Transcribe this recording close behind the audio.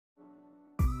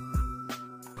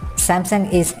Samsung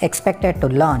is expected to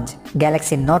launch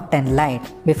Galaxy Note 10 Lite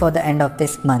before the end of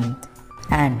this month.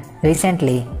 And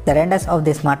recently, the renders of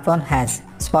the smartphone has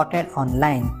spotted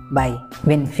online by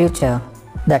WinFuture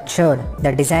that showed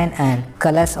the design and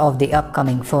colors of the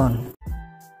upcoming phone.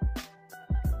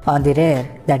 On the rear,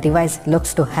 the device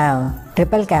looks to have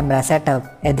triple camera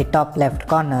setup at the top left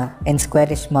corner in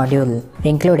squarish module,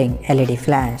 including LED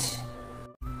flash.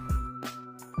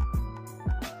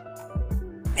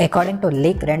 According to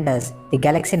leak renders, the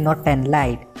Galaxy Note 10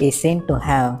 Lite is seen to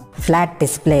have flat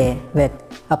display with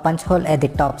a punch hole at the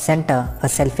top center for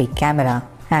selfie camera,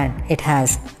 and it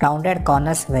has rounded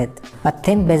corners with a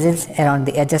thin bezels around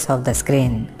the edges of the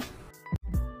screen.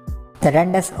 The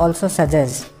renders also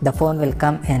suggest the phone will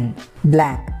come in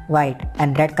black, white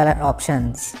and red color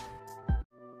options.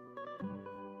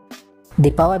 The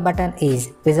power button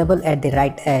is visible at the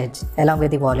right edge along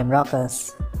with the volume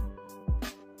rockers.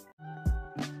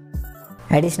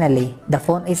 Additionally, the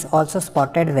phone is also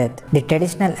spotted with the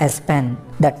traditional S Pen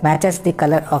that matches the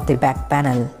color of the back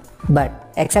panel, but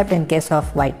except in case of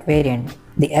white variant,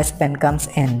 the S Pen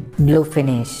comes in blue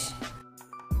finish.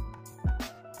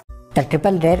 The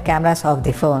triple rear cameras of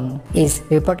the phone is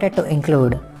reported to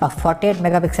include a 48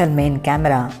 megapixel main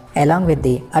camera along with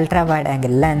the ultra wide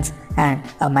angle lens and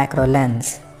a macro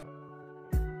lens.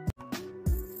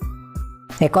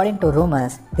 According to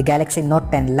rumors, the Galaxy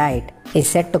Note 10 Lite is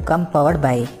set to come powered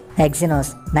by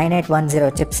Exynos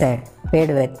 9810 chipset paired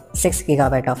with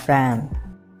 6GB of RAM.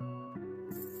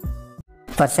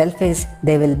 For selfies,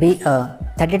 there will be a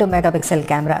 32 megapixel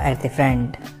camera at the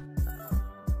front.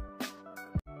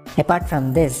 Apart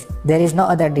from this, there is no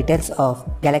other details of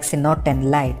Galaxy Note 10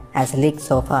 Lite as leaked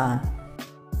so far.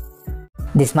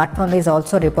 The smartphone is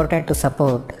also reported to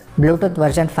support Bluetooth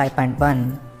version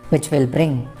 5.1, which will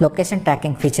bring location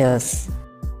tracking features.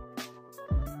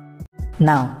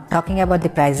 Now, talking about the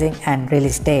pricing and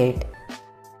release date.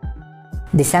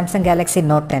 The Samsung Galaxy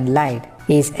Note 10 Lite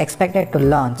is expected to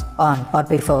launch on or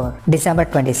before December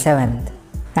 27th,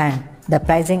 and the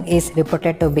pricing is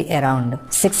reported to be around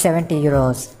 670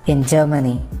 euros in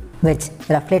Germany, which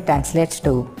roughly translates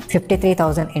to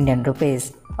 53,000 Indian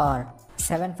rupees or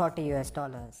 $740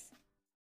 US.